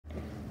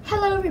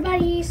Hello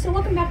everybody, so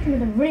welcome back to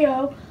another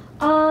video.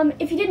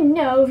 If you didn't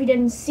know, if you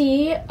didn't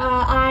see,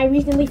 I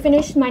recently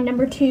finished my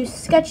 #2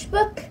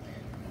 sketchbook,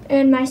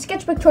 and my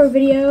sketchbook tour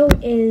video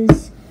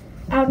is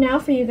out now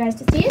for you guys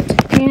to see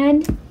it,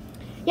 and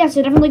yeah,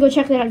 so definitely go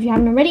check that out if you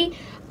haven't already.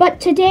 But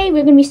today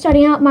we're going to be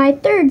starting out my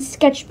 3rd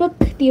sketchbook,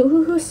 the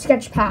Ohuhu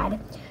Sketchpad.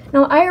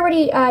 Now I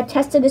already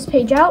tested this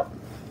page out,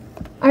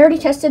 I already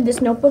tested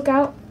this notebook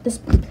out,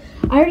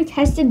 I already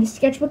tested the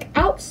sketchbook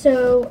out,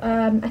 so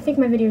I think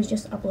my video is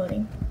just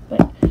uploading.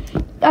 But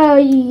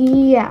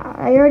yeah,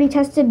 I already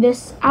tested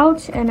this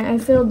out, and I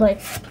just filled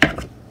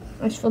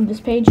this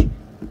page.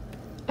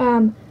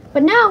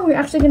 But now we're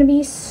actually going to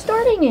be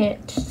starting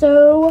it.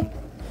 So,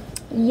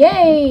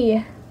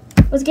 yay!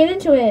 Let's get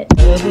into it.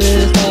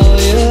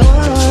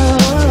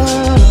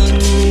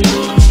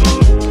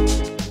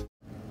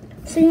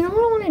 So you know what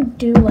I want to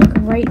do, like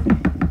right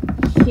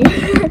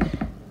here.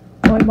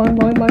 Boing, boing,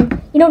 boing, boing.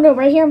 You know, no,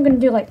 right here I'm going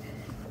to do like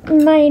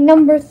my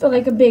number,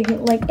 like a big,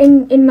 like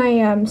in my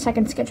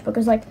 2nd sketchbook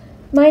is like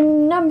my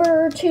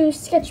 #2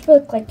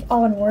 sketchbook, like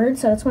all in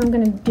words. So that's what I'm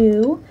going to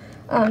do.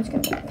 I'm just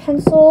going to get a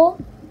pencil.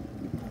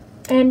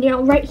 And, you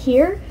know, right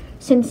here,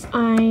 since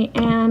I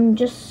am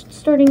just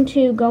starting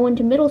to go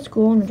into middle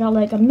school, and draw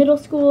like a middle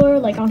schooler,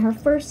 like on her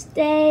first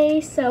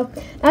day. So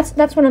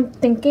that's what I'm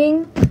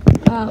thinking.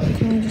 Can I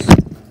just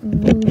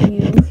move you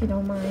if you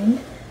don't mind?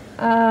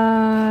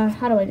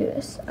 How do I do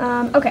this?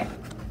 Okay.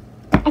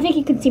 I think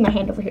you can see my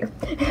hand over here.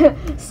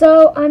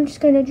 So I'm just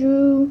gonna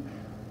do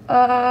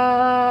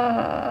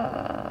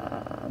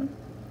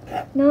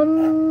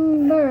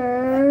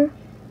number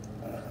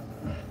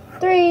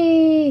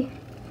 3.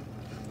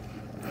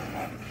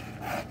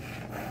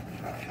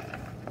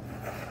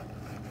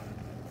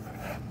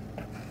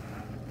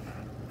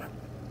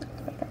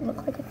 That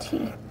look like a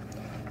T.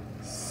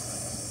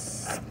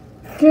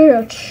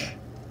 Sketch.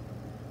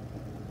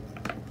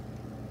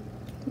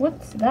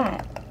 What's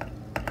that?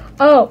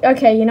 Oh,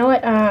 okay, you know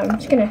what? I'm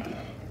just gonna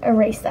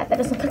erase that. That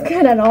doesn't look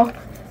good at all.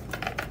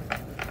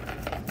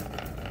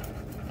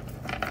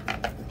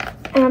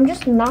 And I'm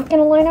just not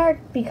gonna line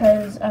art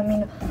because, I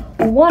mean,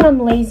 1,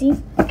 I'm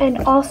lazy, and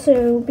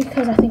also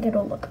because I think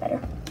it'll look better.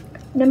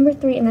 Number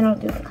 3, and then I'll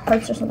do like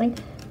hearts or something.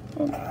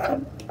 And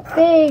a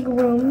big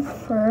room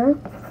for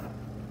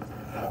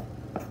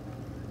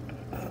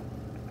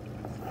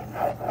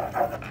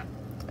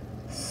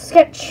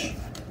sketch,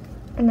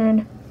 and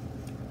then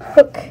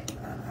hook.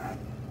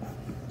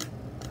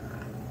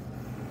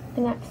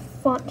 And that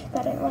font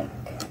that I like.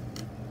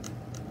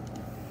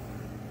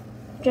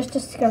 Just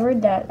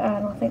discovered that I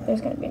don't think there's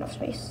going to be enough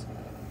space.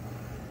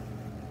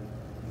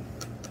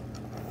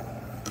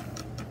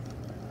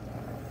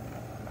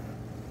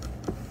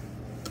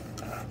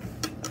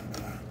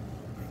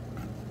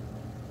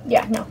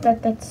 Yeah, no,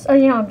 that's, oh,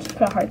 you know, I'm just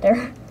put a heart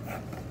there.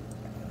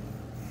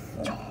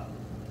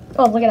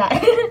 Oh, look at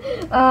that.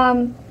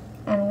 And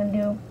I'm going to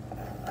do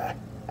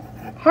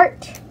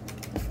heart,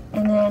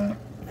 and then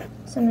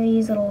some of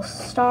these little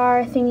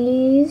star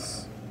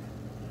thingies.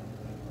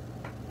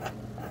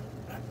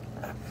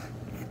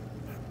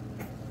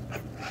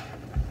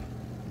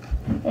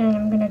 And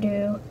I'm gonna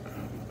do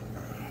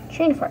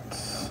chain of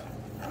hearts.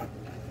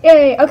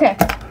 Yay, okay.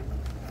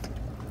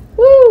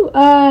 Woo!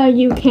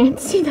 You can't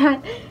see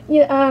that.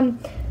 Yeah, I'm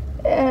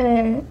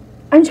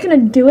just gonna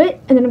do it,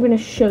 and then I'm gonna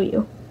show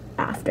you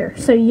after.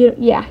 So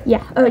yeah.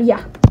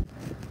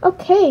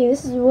 Okay,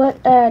 this is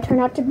what turned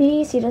out to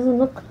be. See, it doesn't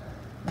look,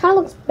 kind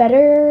of looks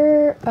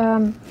better.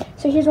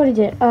 So here's what I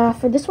did.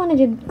 For this one I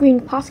did green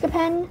Posca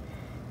pen.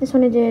 This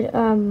one I did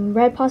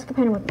red Posca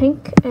pen with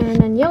pink, and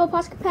then yellow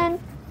Posca pen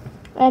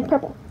and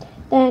purple.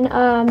 Then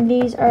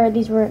these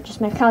were just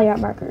my Cali art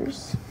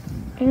markers.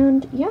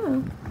 And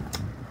yeah.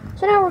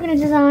 So now we're gonna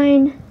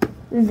design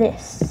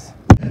this.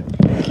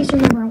 Okay, so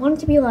remember, I want it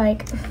to be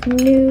like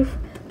new,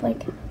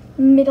 like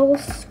middle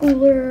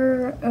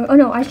schooler. Oh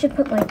no, I should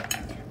put like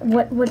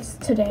what's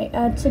today?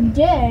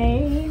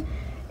 Today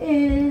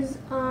is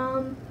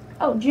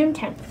June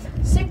 10th,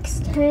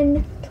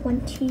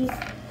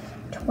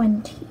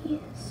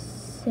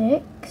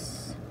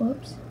 6/10/2026.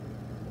 Whoops.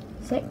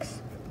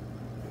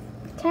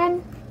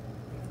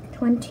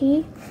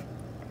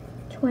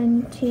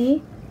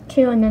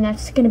 6/10/2022, and then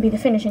that's gonna be the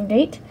finishing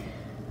date.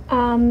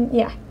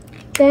 Yeah.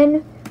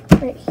 Then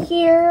right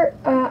here,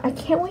 I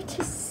can't wait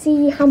to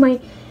see how my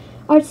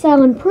art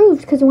style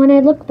improved, because when I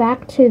look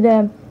back to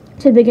the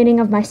beginning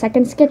of my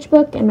 2nd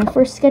sketchbook and my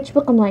 1st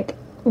sketchbook, I'm like,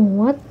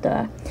 what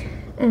the?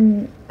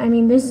 And I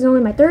mean, this is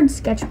only my 3rd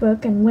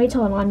sketchbook, and wait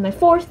till I'm on my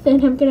 4th,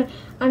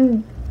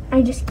 and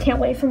I just can't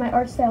wait for my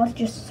art style to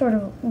just sort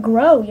of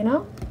grow, you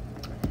know?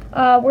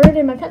 Where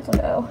did my pencil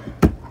go?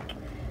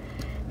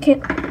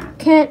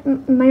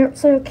 My art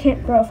style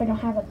can't grow if I don't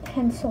have a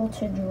pencil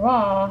to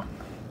draw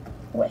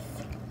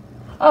with.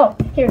 Oh,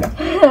 here we go.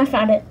 I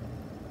found it.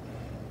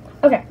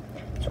 Okay,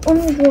 so I'm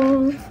gonna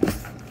draw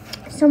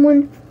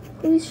someone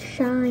who's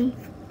shy.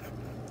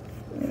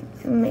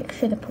 Make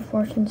sure the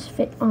proportions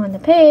fit on the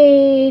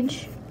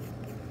page.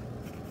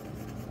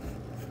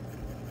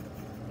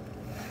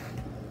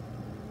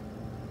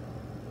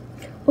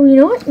 Oh, you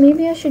know what?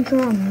 Maybe I should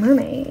draw a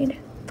mermaid.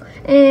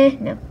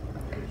 No.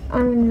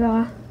 I'm gonna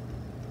draw...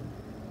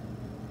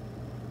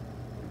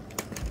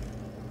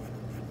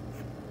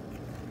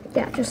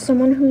 Yeah, just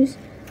someone who's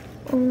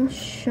all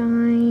shy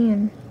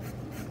and,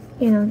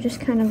 you know,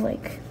 just kind of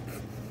like...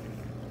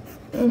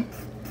 I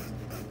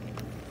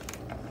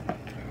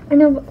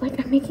know, but like,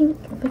 I'm making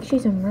it look like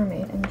she's a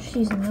mermaid, and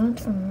she's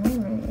not a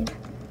mermaid.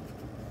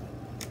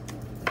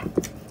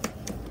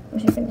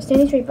 She's gonna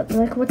stand straight, but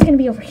like, what's gonna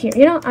be over here?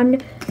 You know, I'm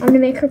gonna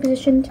make her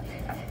positioned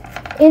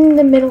in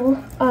the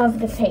middle of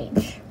the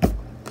page.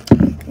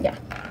 Yeah.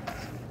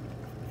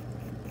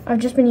 I've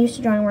just been used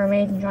to drawing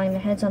mermaids and drawing the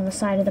heads on the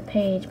side of the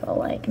page, but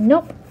like,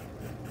 nope.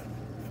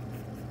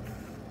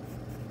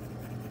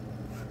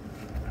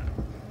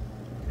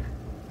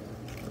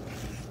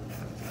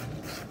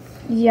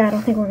 Yeah, I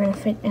don't think we're gonna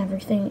fit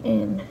everything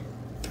in.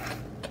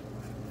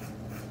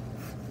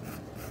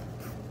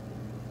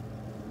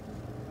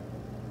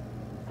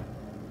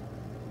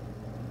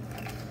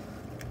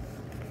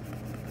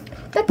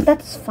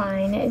 That's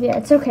fine. Yeah,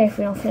 it's okay if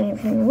we don't fit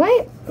everything in.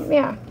 Right?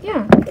 Yeah,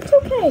 it's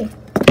okay.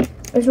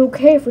 It's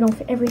okay if we don't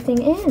fit everything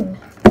in.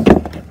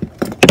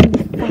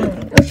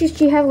 Fine. Oh,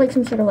 she have like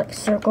some sort of like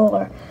circle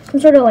or some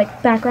sort of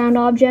like background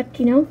object,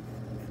 you know?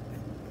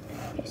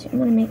 Okay, so I'm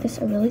gonna make this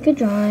a really good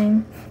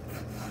drawing.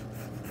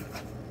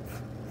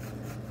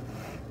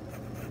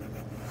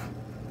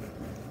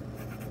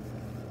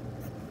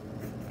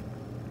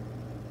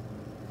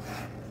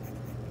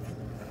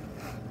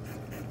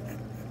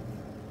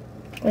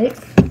 Wait,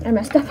 I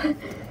messed up.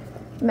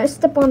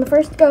 Messed up on the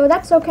first go.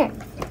 That's okay,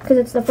 because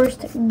it's the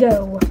first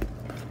go.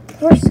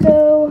 First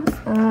go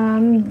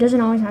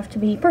doesn't always have to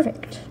be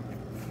perfect.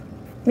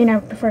 I mean, I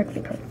prefer it to be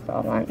perfect.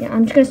 Yeah,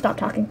 I'm just gonna stop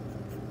talking.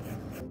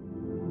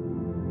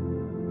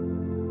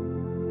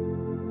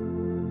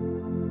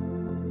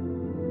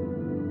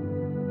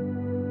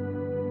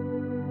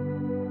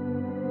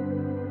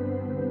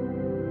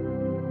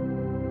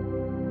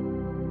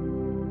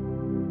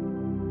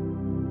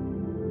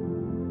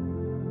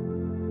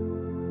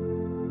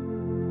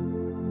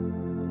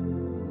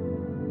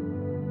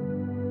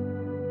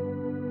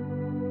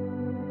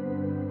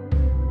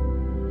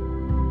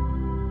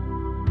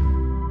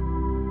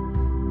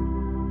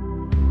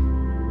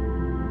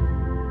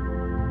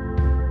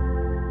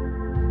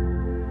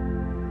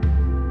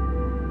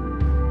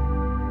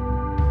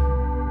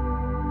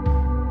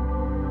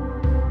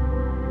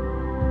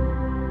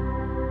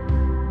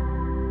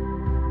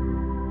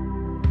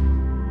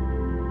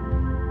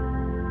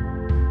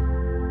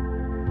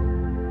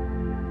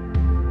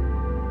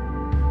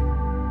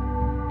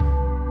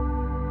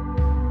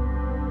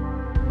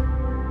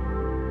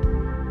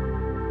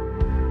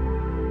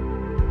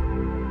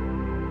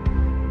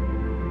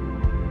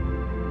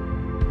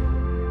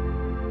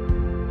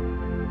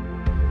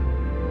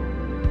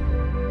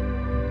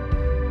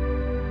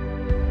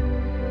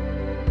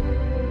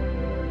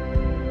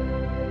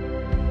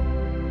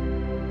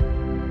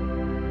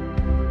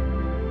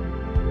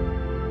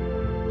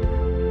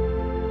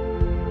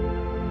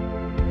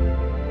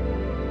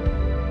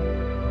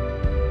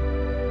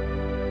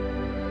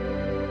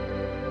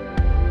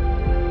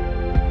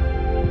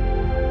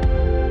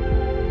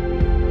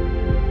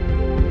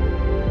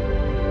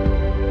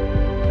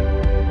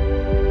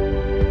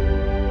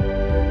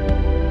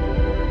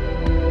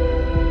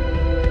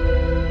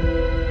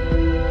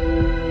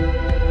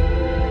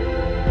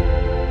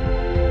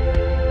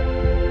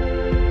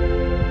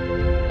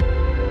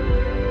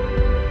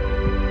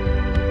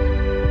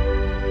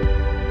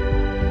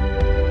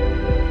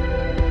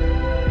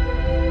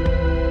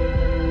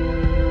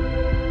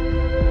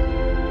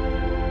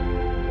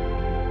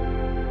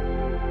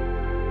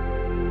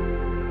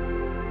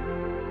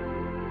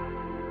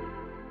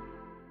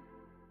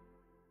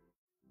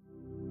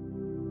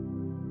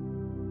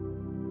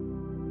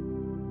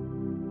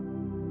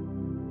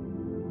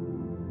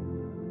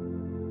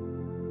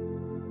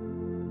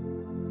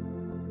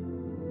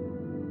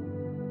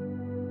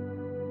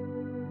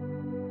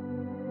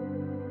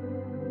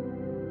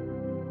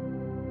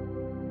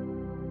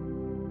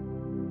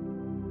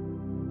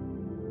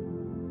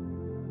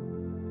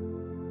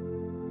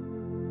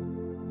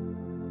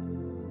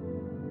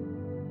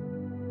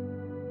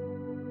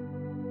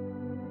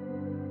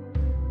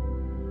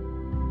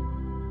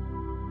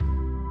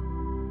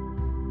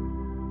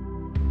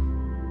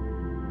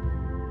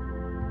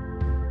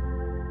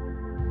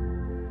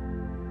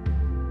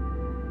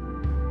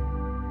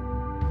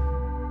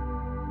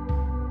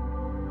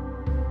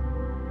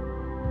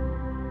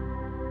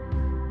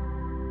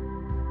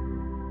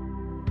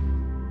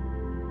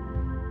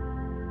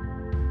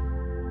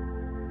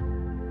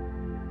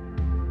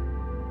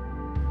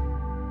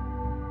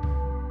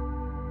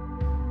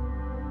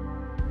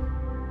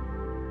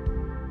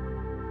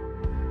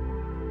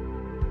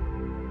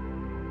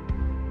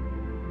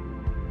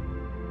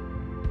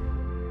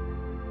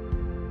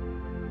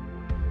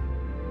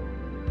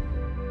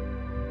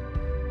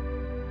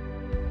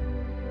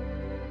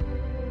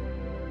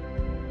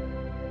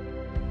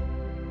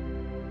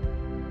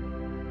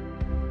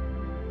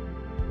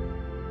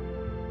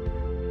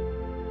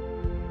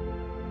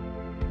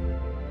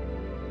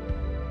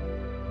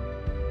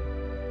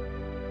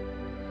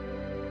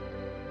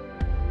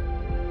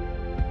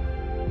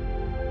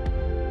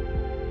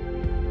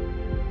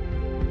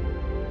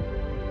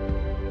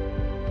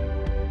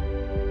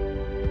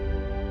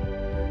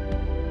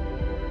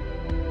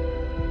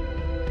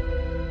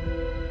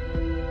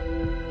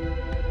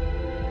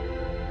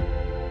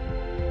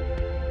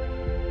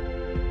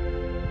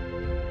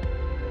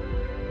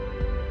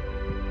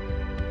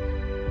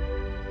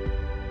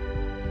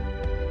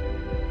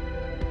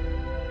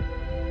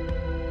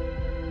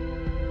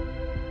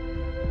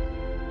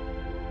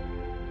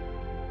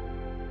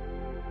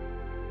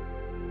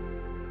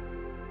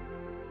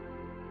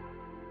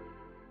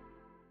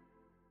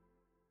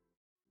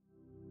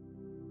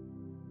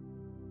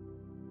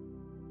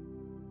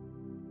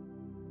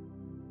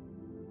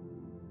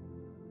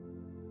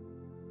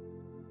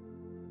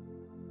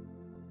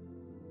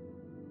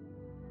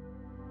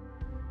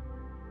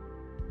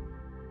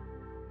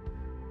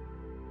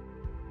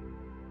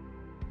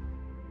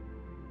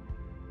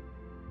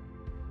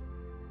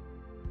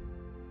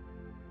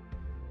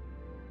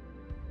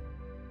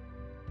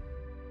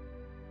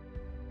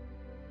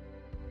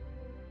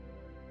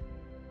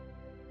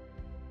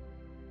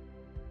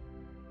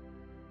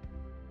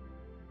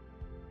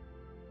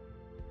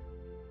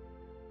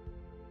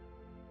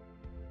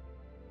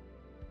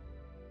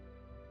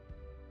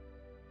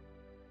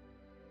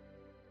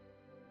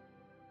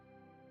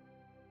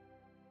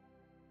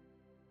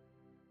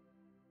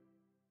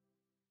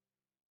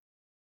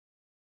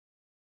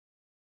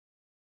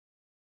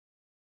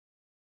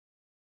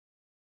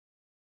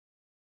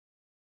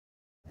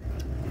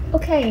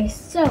 Okay,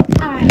 so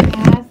I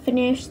have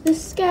finished the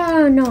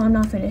sketch. No, I'm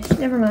not finished.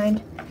 Never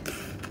mind.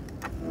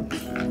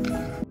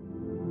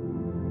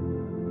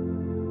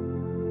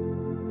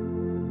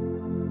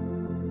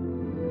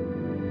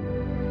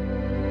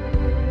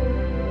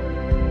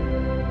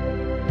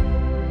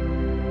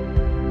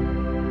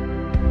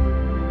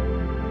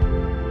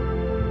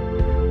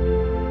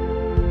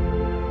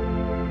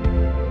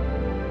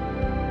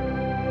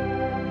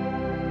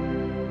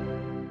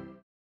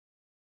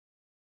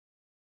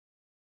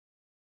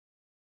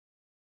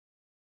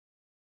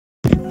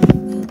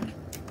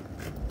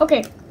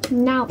 Okay,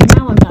 now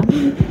I'm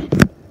done.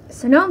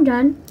 So now I'm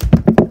done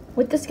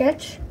with the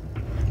sketch.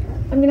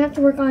 I'm gonna have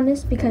to work on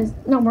this because,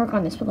 not work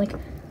on this, but like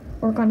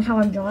work on how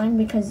I'm drawing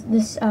because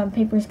this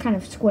paper is kind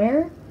of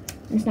square.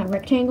 It's not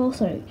rectangle,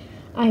 so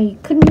I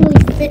couldn't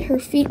really fit her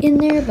feet in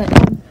there, but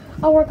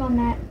I'll work on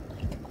that.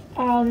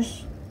 I'll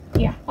just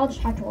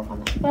have to work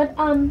on that. But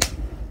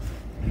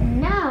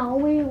now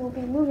we will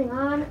be moving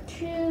on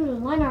to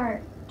line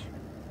art.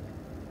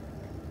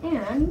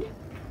 And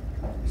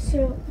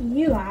so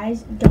you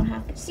guys don't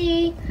have to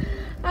see.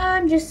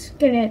 I'm just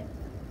gonna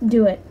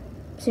do it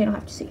so you don't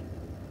have to see.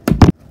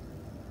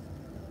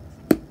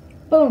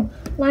 Boom,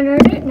 line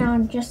art it. Now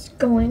I'm just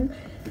going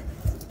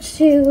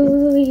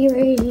to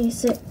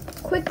erase it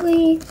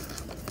quickly.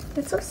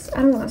 It's so,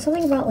 I don't know,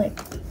 something about like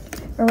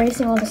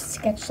erasing all the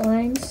sketch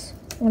lines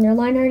when you're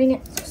line arting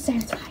it. It's so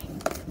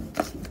satisfying.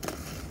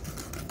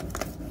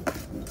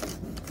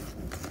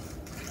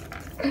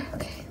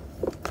 Okay.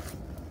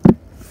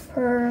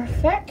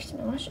 Perfect.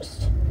 Now let's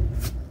just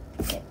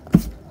get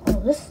all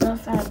this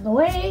stuff out of the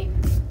way.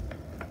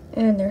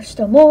 And there's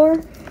still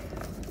more.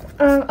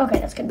 Okay,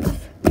 that's good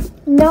enough.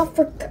 Now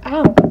for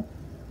ow,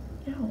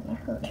 that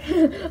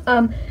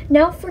hurt.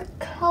 Now for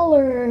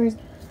colors.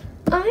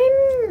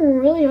 I'm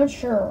really not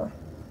sure.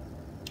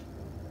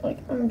 Like,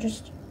 I'm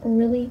just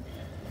really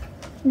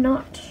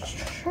not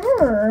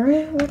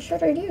sure. What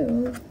should I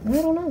do? I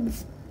don't know.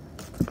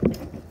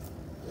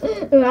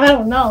 I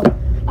don't know.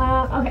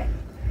 Okay.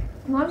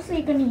 I'm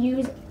obviously going to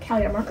use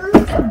Calier markers.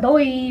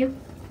 Boy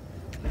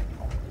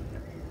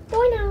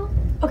now.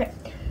 Okay.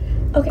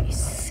 Okay,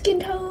 skin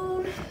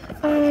tone.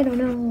 I don't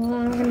know what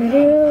I'm going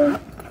to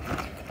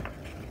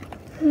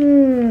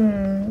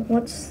do.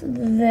 What's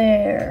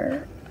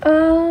there?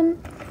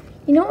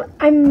 You know what?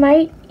 I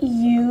might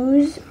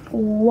use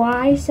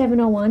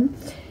Y701.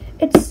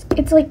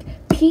 It's like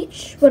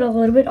peach, but a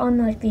little bit on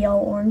like the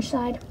yellow orange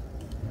side.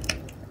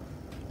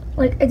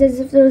 Like it's as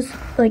if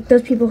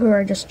those people who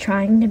are just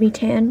trying to be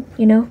tan,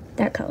 you know,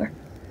 that color.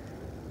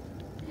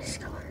 This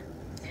color.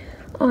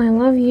 Oh, I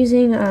love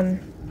using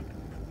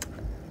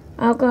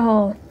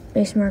alcohol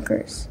based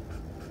markers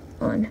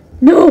on.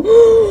 No.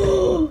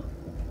 No.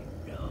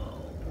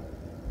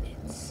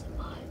 It's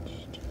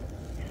smudged.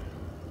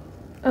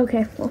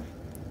 Okay, well,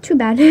 too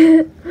bad.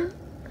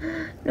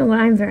 No, well,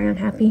 I'm very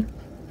unhappy.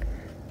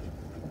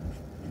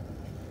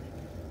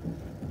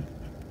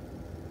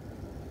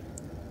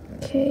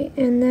 Okay,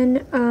 and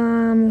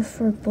then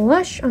for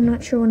blush, I'm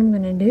not sure what I'm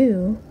gonna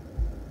do.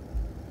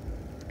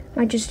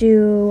 Might just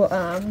do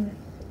the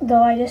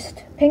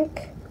lightest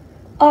pink,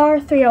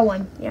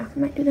 R301. Yeah, I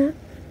might do that.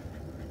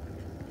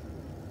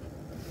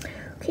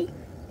 Okay,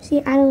 see,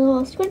 add a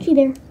little squinchy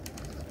there.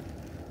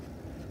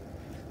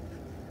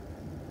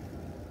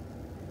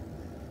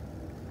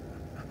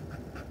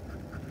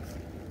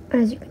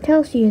 As you can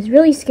tell, she is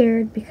really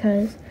scared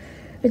because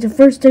it's her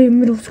first day of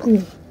middle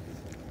school.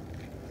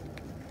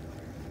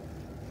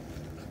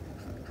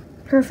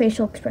 Her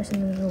facial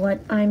expression is what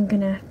I'm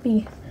gonna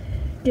be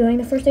doing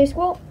the first day of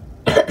school.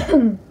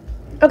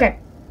 Okay.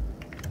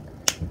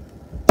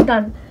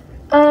 Done.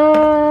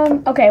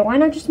 Okay, why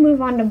not just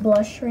move on to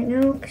blush right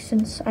now,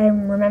 since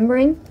I'm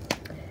remembering.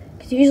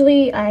 Because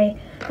usually I'm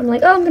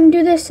like, oh, I'm gonna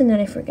do this, and then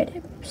I forget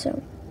it.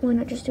 So, why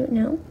not just do it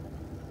now?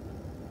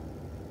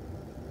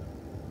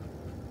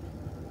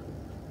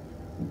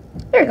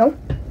 There we go.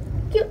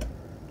 Cute.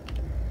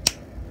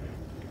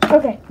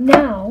 Okay,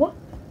 now,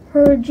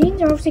 her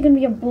jeans are obviously going to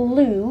be a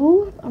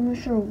blue. I'm not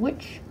sure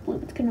which blue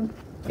it's going to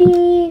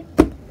be.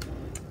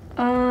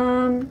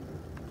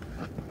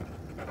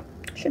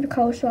 Should have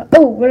color swap.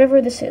 Oh,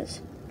 whatever this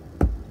is.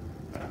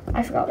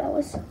 I forgot what that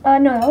was.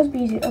 No, that was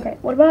B2. Okay,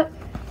 what about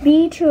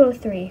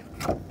B203?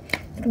 It's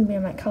going to be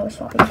on my color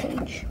swapping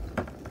page.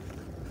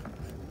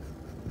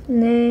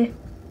 Nah.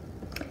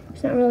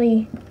 It's not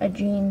really a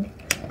jean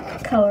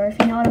color, if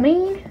you know what I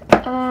mean.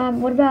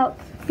 What about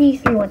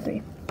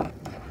B313?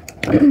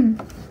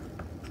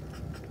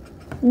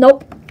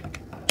 Nope.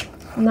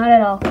 Not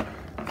at all.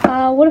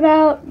 What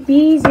about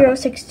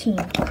B016?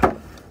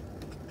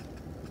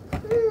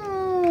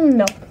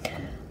 No.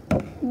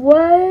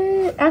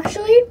 What?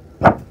 Actually,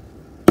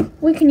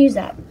 we can use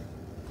that.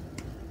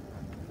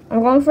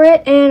 I'm going for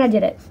it, and I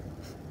did it.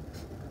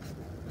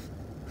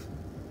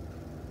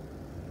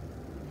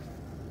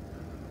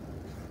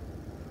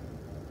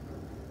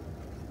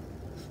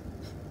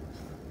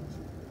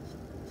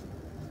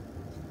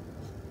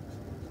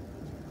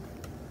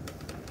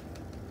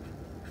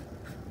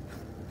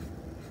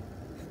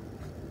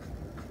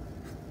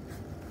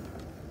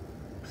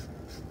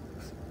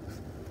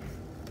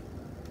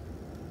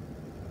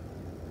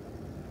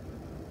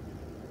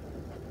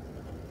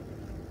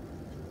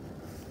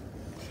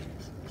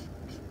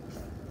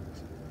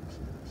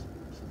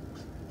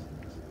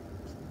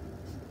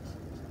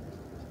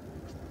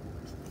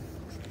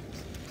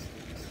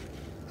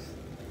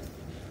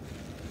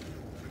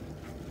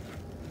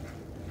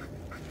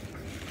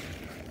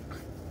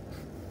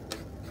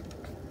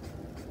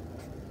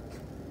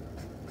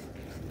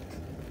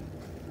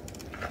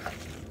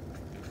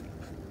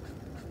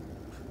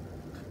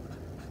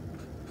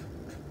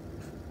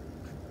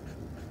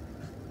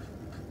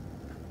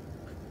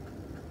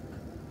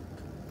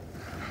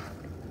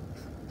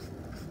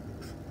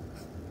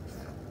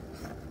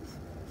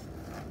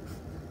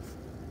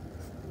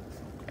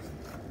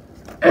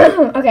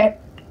 Okay.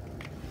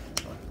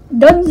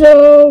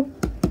 Donezo.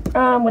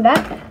 With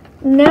that,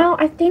 now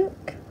I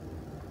think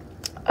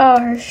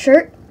her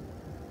shirt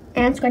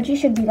and scrunchie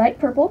should be light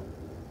purple.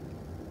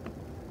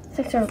 It's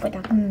like sort of like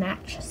a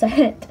match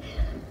set.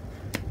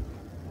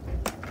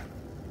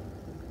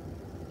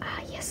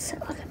 Ah, yes, I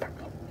love that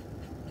purple.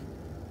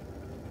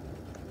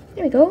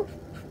 There we go.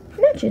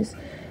 Matches.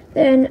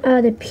 Then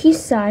the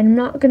peace sign, I'm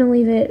not gonna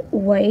leave it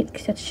white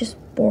because that's just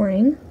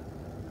boring.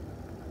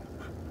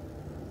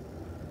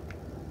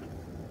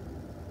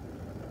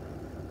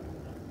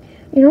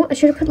 You know, I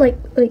should have put like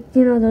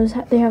you know those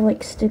they have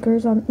like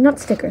stickers on, not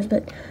stickers,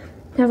 but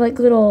they have like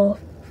little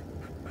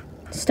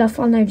stuff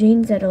on their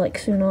jeans that are like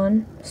sewn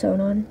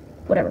on,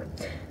 whatever.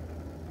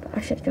 But I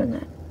should have done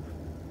that.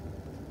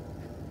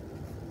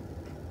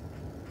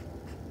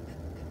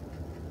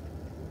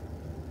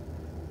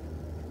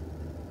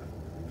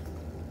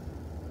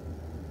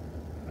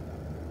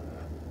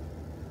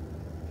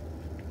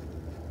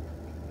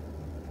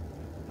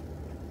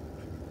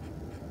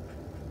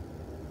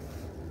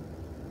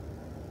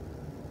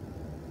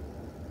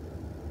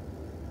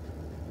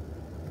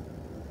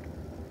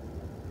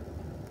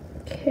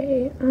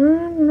 Okay, I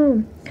don't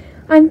know.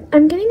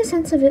 I'm getting a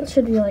sense of it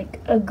should be like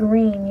a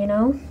green, you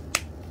know?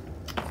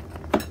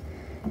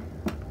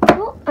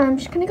 Well, I'm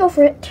just gonna go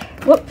for it.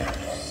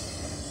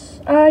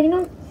 Whoops. You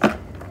know,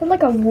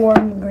 like a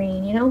warm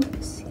green, you know?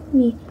 Just give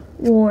me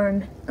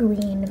warm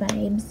green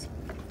vibes.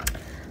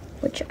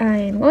 Which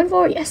I'm going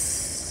for,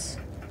 yes.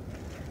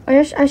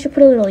 I should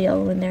put a little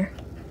yellow in there.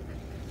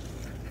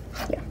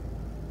 Yeah.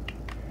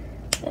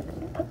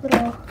 And put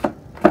little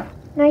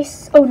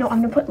nice, oh no,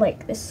 I'm gonna put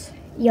like this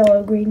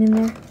yellow green in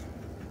there.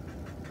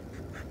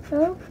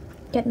 So,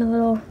 getting a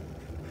little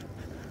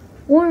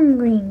warm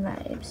green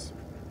vibes.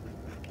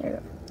 There we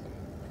go.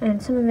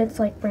 And some of it's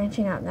like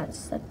branching out.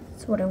 That's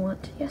what I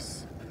want.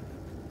 Yes.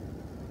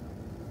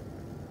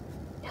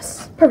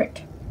 Yes.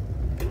 Perfect.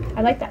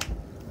 I like that.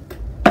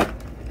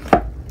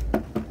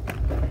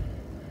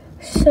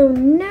 So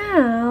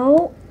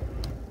now,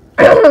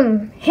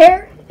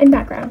 hair and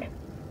background.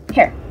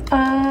 Hair.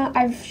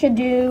 I should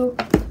do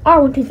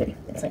R123.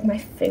 It's like my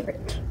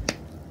favorite.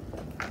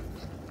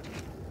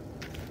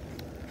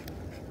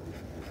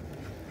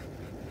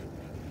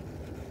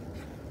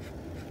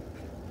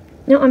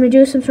 No, I'm gonna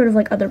do some sort of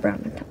like other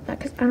brown on top of that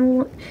because I don't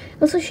want. It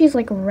looks like she's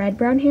like red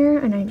brown hair,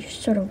 and I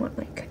just sort of want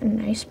like a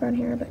nice brown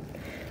hair. But I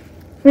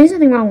mean, there's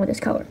nothing wrong with this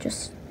color.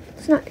 Just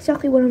it's not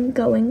exactly what I'm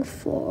going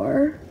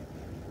for.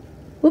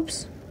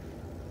 Whoops.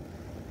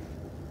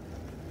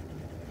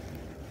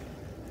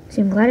 See,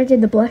 I'm glad I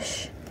did the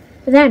blush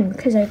then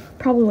because I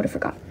probably would have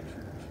forgotten.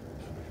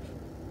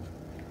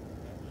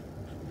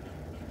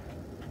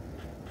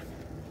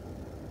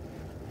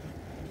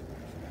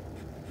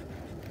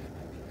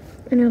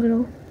 And a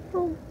little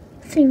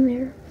thing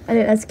there. I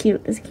think that's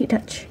cute. It's a cute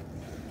touch.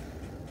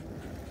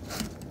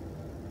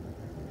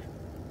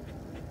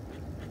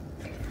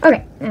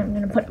 Okay, now I'm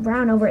gonna put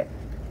brown over it,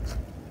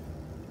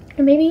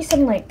 and maybe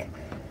some like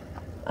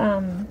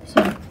some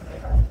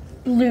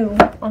blue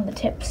on the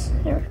tips.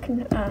 There,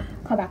 can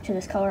call back to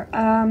this color.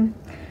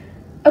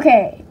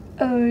 Okay.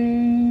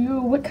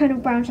 What kind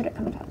of brown should it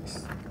come on top of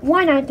this?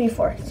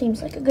 Y934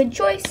 seems like a good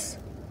choice.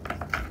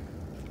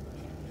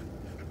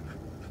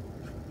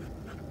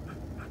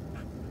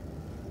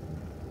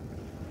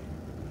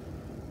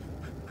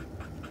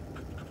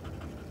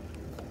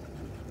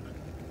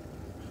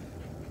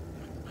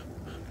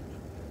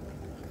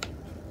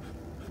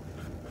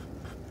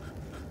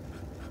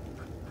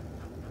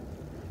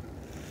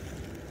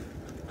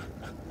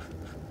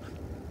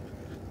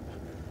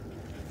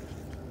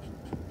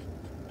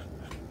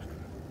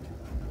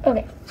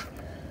 Okay,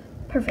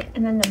 perfect.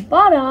 And then the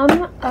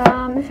bottom,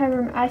 if I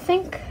remember, I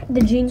think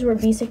the jeans were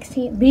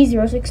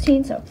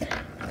B016, so.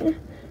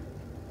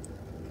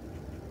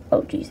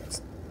 Oh, geez,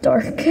 it's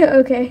dark.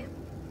 Okay.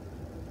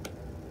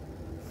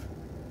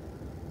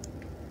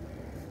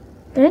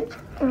 Then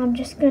I'm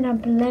just gonna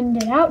blend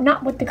it out,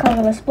 not with the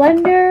colorless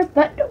blender,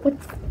 but with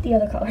the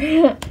other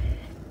color.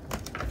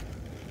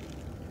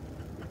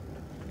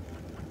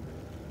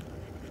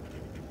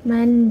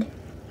 Blend,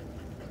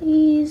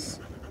 please.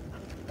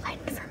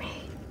 Blend for me.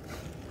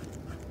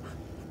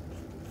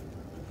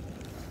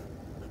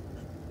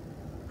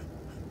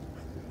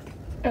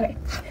 Okay,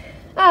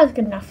 that's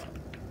good enough.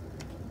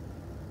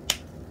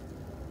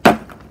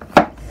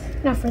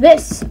 Now for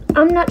this,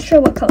 I'm not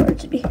sure what color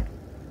it should be.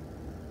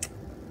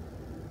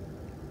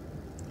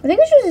 I think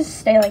it should just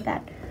stay like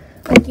that.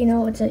 Like, you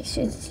know, it's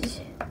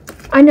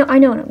I know what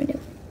I'm gonna do.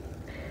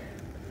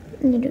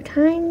 I'm gonna do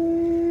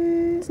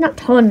tons, not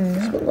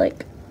tons, but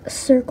like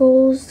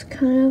circles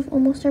kind of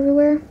almost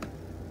everywhere.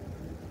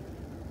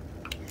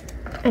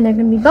 And they're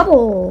gonna be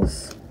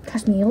bubbles.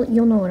 Trust me,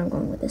 you'll know what I'm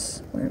going with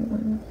this. Where I'm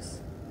going with this.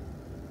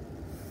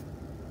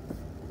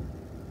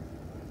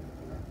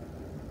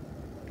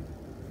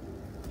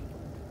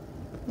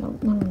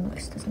 No,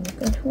 this doesn't look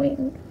good. Wait,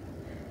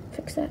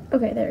 fix that.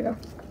 Okay, there we go.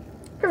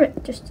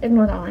 Perfect. Just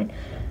ignore that line.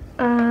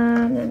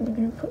 Then I'm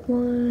gonna put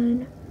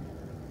one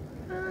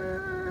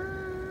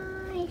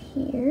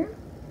here.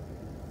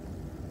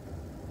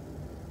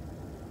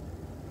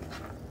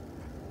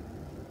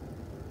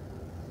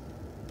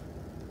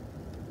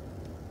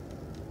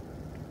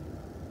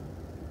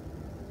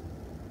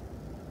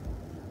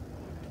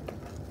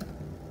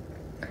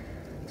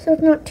 So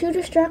it's not too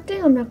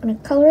distracting. I'm not going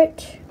to color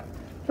it,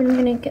 but I'm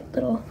going to get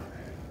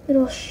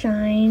little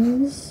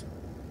shines.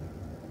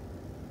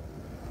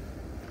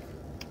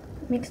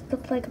 Makes it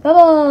look like a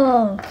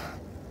bubble.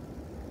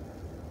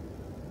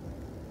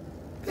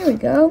 There we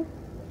go.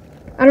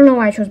 I don't know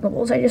why I chose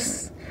bubbles. I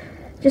just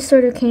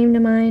sort of came to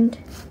mind.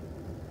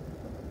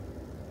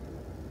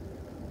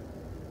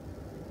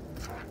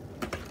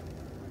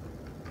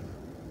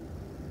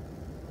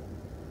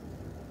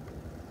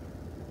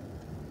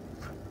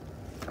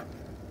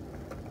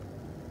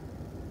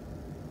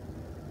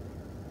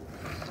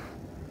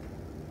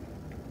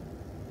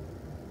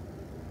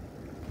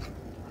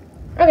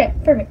 Okay,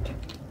 perfect.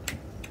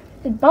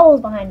 There's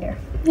bubbles behind her.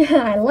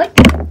 I like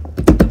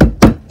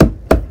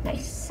it.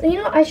 Nice. You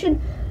know, I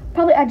should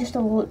probably add just a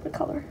little bit of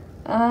color.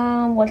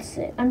 What's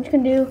it? I'm just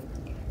gonna do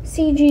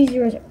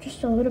CG00.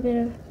 Just a little bit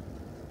of.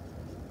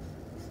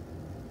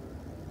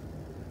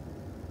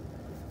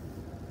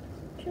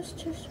 Just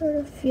to sort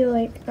of feel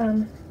like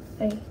I'm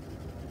just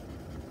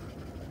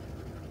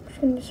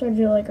gonna sort of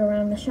do like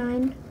around the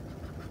shine.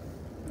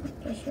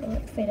 Just sort of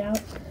like fade out.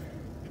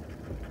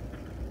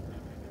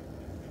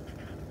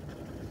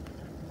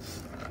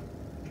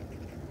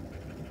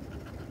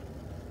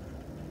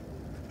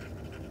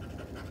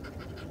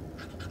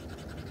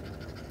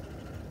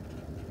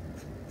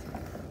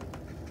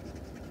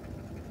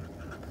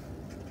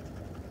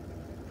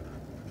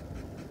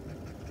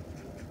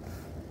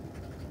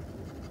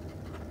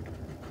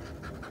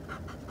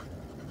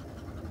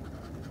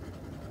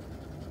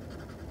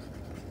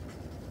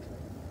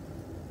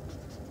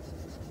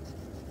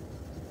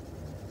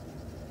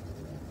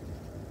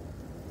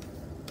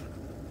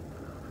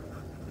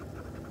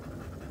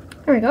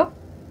 There we go.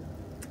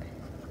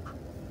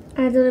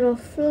 Add a little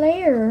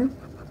flare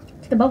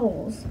to the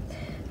bubbles.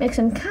 Makes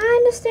them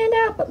kind of stand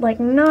out, but like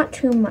not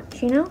too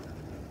much, you know?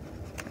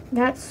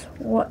 That's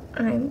what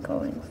I'm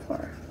going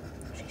for.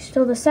 She's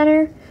still the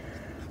center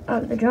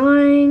of the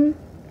drawing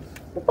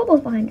with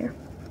bubbles behind her.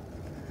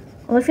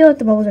 Well, I feel like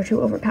the bubbles are too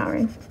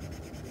overpowering.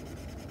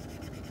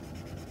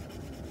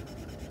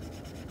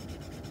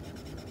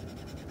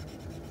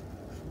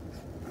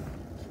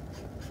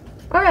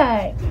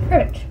 Alright,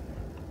 perfect.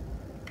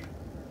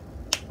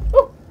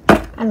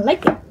 I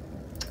like it.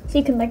 So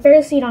you can like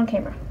barely see it on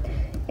camera.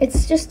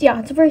 It's just, yeah,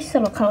 it's a very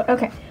subtle color.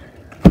 Okay.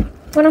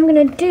 What I'm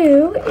gonna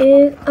do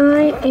is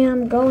I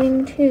am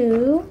going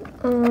to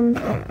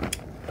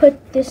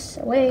put this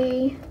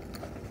away.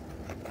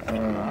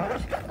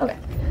 Okay.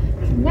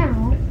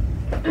 Now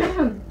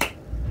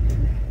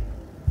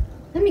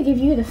let me give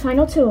you the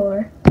final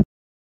tour.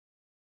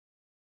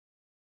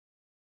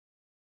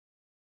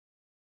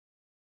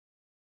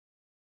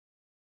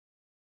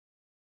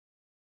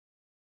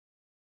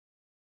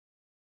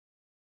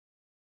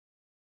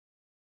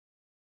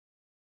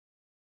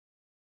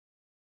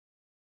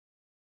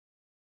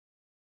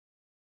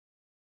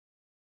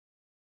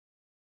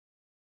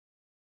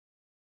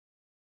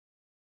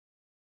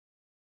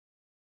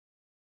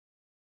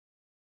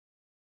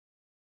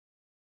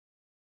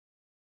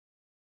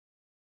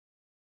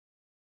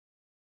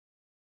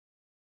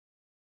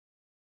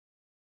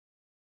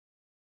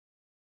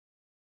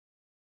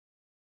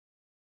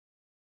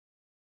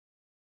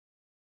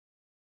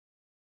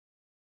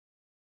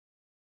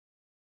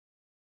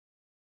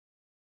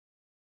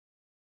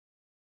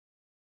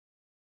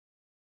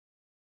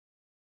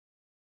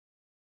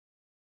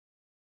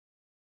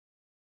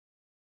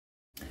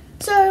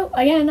 So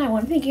again, I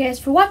want to thank you guys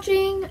for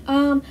watching.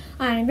 I'm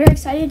very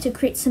excited to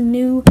create some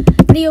new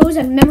videos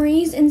and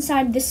memories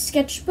inside this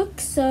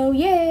sketchbook, so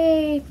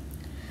yay!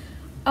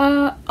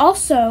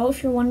 Also,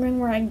 if you're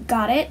wondering where I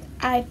got it,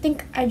 I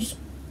think I just,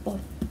 well,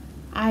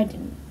 I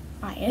didn't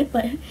buy it,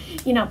 but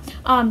you know,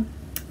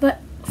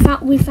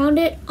 we found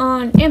it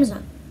on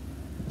Amazon.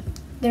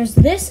 There's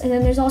this, and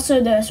then there's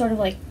also the sort of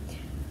like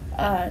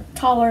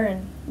taller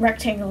and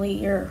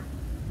rectangular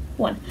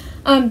one.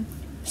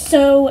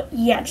 So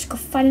yeah, just go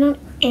find it on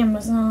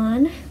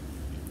Amazon.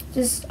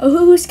 Just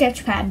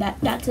sketchpad.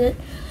 That's it.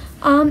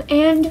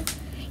 And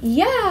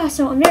yeah,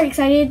 so I'm very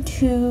excited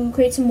to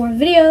create some more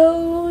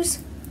videos.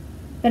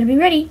 Better be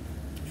ready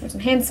for some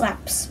hand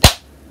slaps.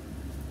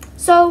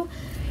 So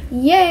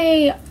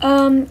yay!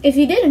 If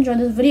you did enjoy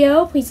this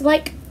video, please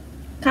like,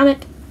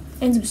 comment,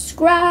 and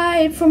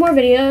subscribe for more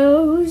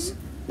videos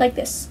like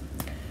this.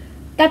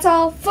 That's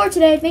all for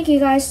today. Thank you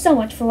guys so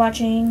much for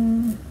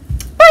watching.